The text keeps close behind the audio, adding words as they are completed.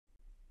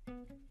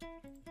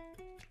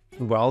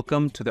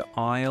Welcome to the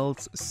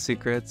IELTS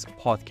Secrets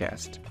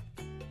podcast,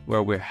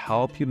 where we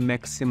help you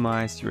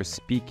maximize your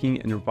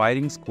speaking and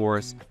writing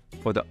scores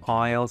for the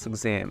IELTS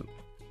exam.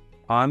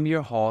 I'm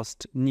your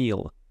host,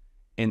 Neil,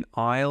 an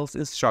IELTS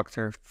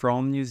instructor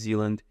from New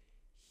Zealand,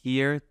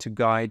 here to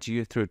guide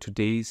you through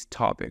today's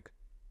topic,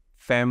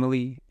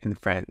 family and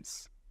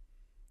friends.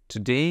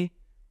 Today,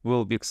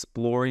 we'll be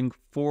exploring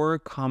 4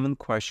 common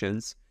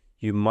questions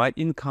you might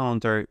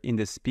encounter in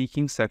the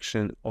speaking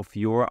section of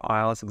your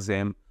IELTS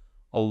exam,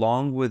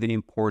 along with the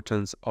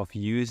importance of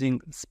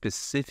using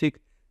specific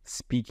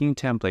speaking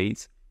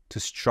templates to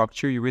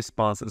structure your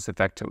responses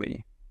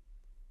effectively.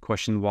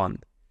 Question 1.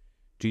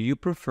 Do you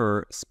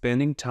prefer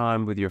spending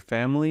time with your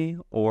family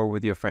or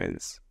with your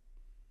friends?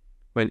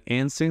 When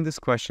answering this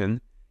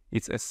question,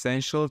 it's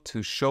essential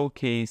to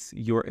showcase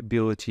your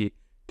ability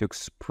to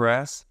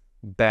express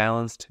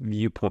balanced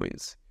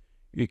viewpoints.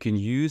 You can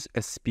use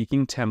a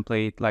speaking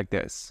template like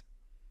this.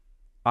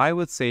 I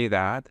would say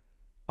that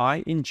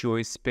I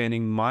enjoy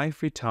spending my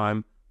free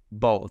time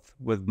both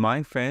with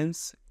my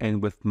friends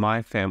and with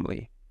my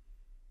family.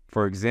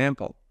 For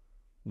example,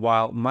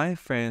 while my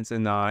friends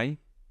and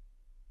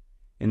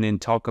then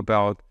talk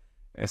about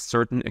a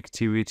certain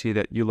activity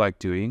that you like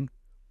doing,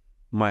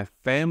 my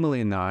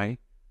family and I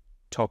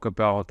talk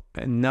about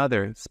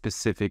another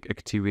specific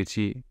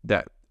activity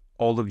that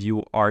all of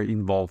you are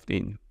involved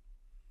in.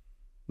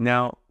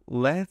 Now,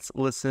 let's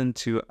listen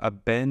to a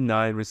Band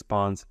 9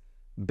 response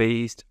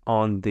based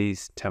on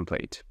this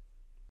template.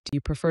 Do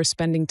you prefer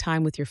spending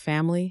time with your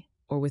family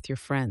or with your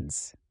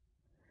friends?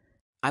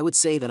 I would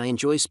say that I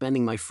enjoy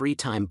spending my free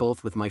time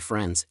both with my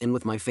friends and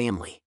with my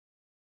family.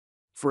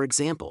 For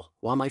example,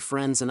 while my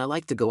friends and I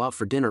like to go out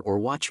for dinner or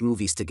watch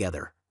movies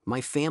together,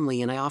 my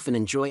family and I often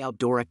enjoy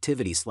outdoor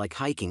activities like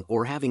hiking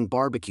or having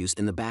barbecues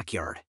in the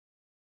backyard.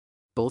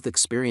 Both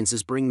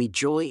experiences bring me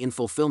joy and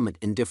fulfillment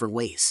in different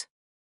ways.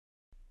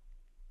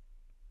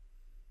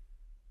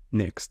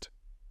 Next,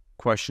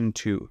 question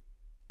 2.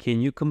 Can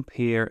you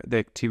compare the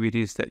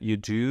activities that you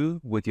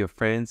do with your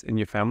friends and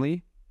your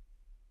family?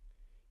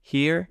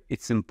 Here,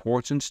 it's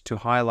important to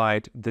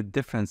highlight the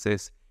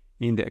differences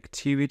in the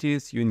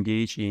activities you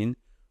engage in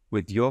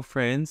with your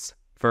friends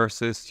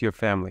versus your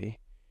family.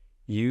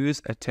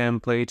 Use a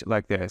template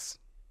like this.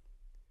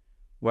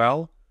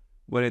 Well,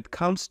 when it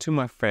comes to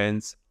my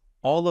friends,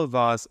 all of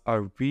us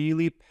are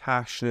really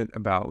passionate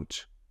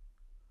about.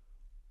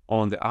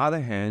 On the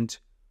other hand,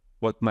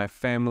 what my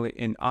family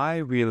and I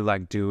really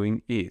like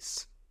doing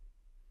is.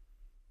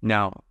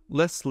 Now,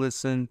 let's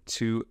listen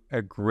to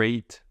a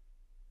great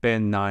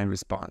Band 9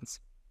 response.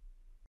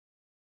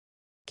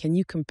 Can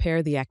you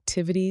compare the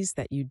activities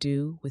that you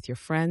do with your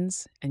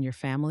friends and your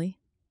family?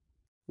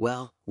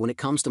 Well, when it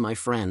comes to my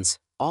friends,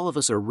 all of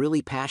us are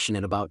really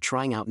passionate about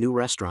trying out new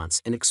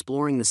restaurants and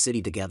exploring the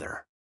city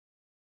together.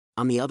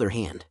 On the other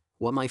hand,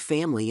 what my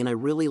family and I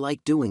really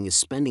like doing is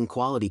spending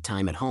quality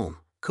time at home,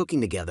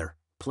 cooking together,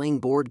 playing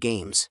board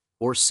games,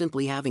 or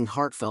simply having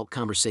heartfelt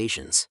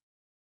conversations.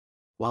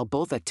 While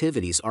both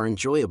activities are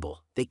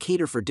enjoyable, they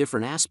cater for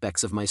different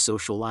aspects of my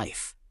social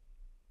life.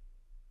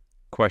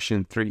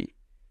 Question 3.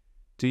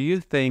 Do you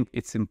think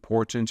it's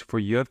important for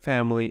your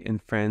family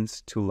and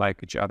friends to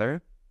like each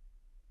other?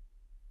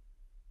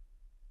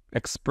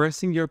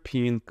 Expressing your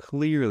opinion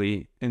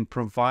clearly and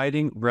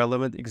providing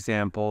relevant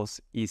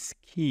examples is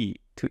key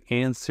to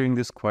answering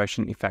this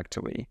question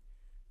effectively.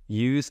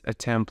 Use a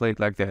template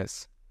like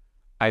this.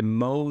 I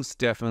most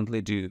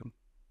definitely do.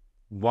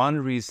 One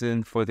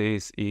reason for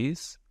this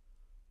is,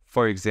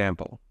 for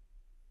example.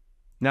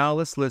 Now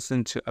let's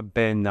listen to a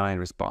Band 9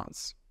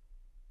 response.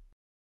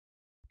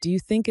 Do you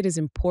think it is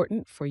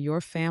important for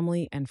your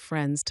family and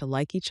friends to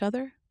like each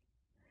other?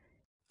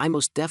 I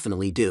most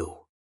definitely do.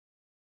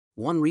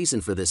 One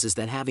reason for this is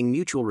that having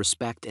mutual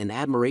respect and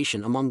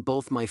admiration among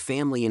both my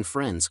family and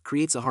friends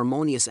creates a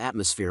harmonious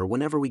atmosphere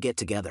whenever we get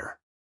together.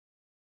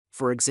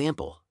 For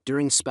example,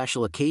 during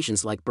special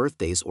occasions like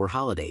birthdays or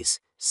holidays,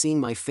 seeing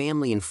my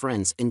family and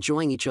friends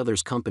enjoying each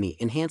other's company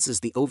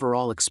enhances the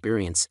overall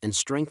experience and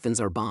strengthens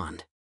our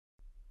bond.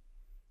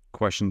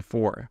 Question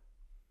 4.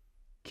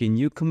 Can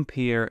you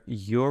compare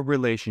your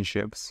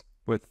relationships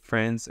with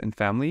friends and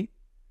family?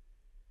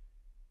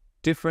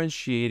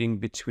 Differentiating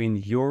between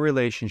your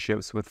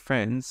relationships with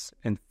friends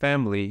and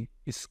family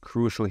is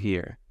crucial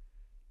here.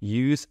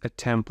 Use a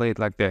template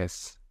like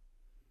this.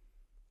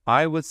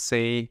 I would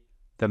say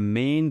the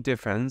main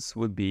difference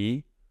would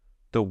be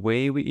the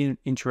way we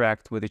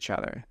interact with each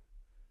other.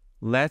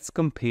 Let's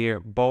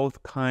compare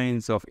both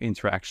kinds of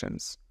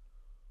interactions.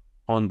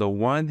 On the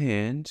one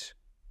hand,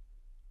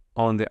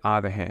 on the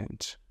other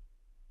hand.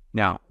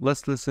 Now,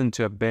 let's listen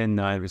to a Band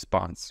 9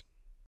 response.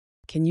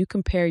 Can you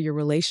compare your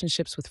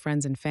relationships with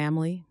friends and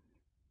family?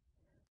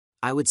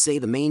 I would say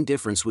the main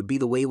difference would be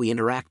the way we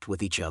interact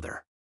with each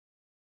other.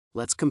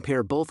 Let's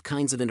compare both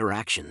kinds of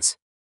interactions.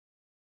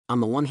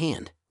 On the one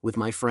hand, with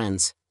my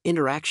friends,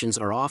 interactions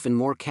are often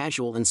more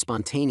casual and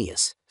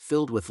spontaneous,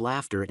 filled with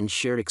laughter and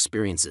shared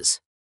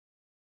experiences.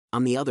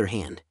 On the other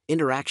hand,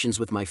 interactions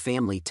with my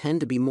family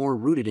tend to be more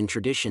rooted in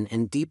tradition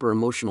and deeper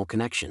emotional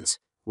connections,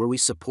 where we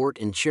support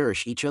and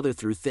cherish each other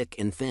through thick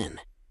and thin.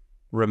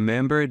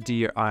 Remember,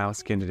 dear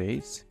IELTS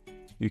candidates,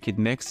 you can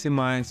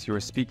maximize your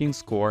speaking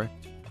score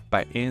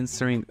by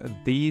answering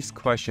these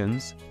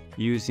questions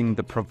using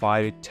the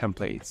provided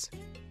templates.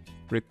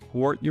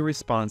 Record your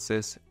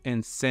responses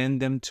and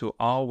send them to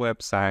our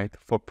website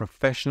for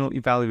professional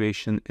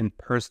evaluation and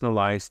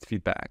personalized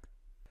feedback.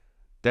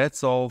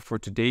 That's all for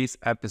today's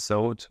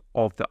episode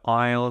of the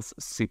IELTS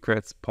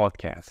Secrets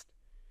podcast.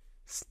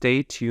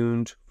 Stay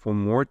tuned for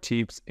more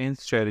tips and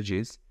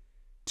strategies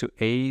to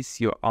ace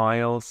your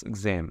IELTS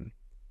exam.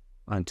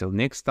 Until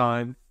next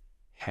time,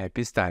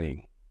 happy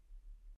studying.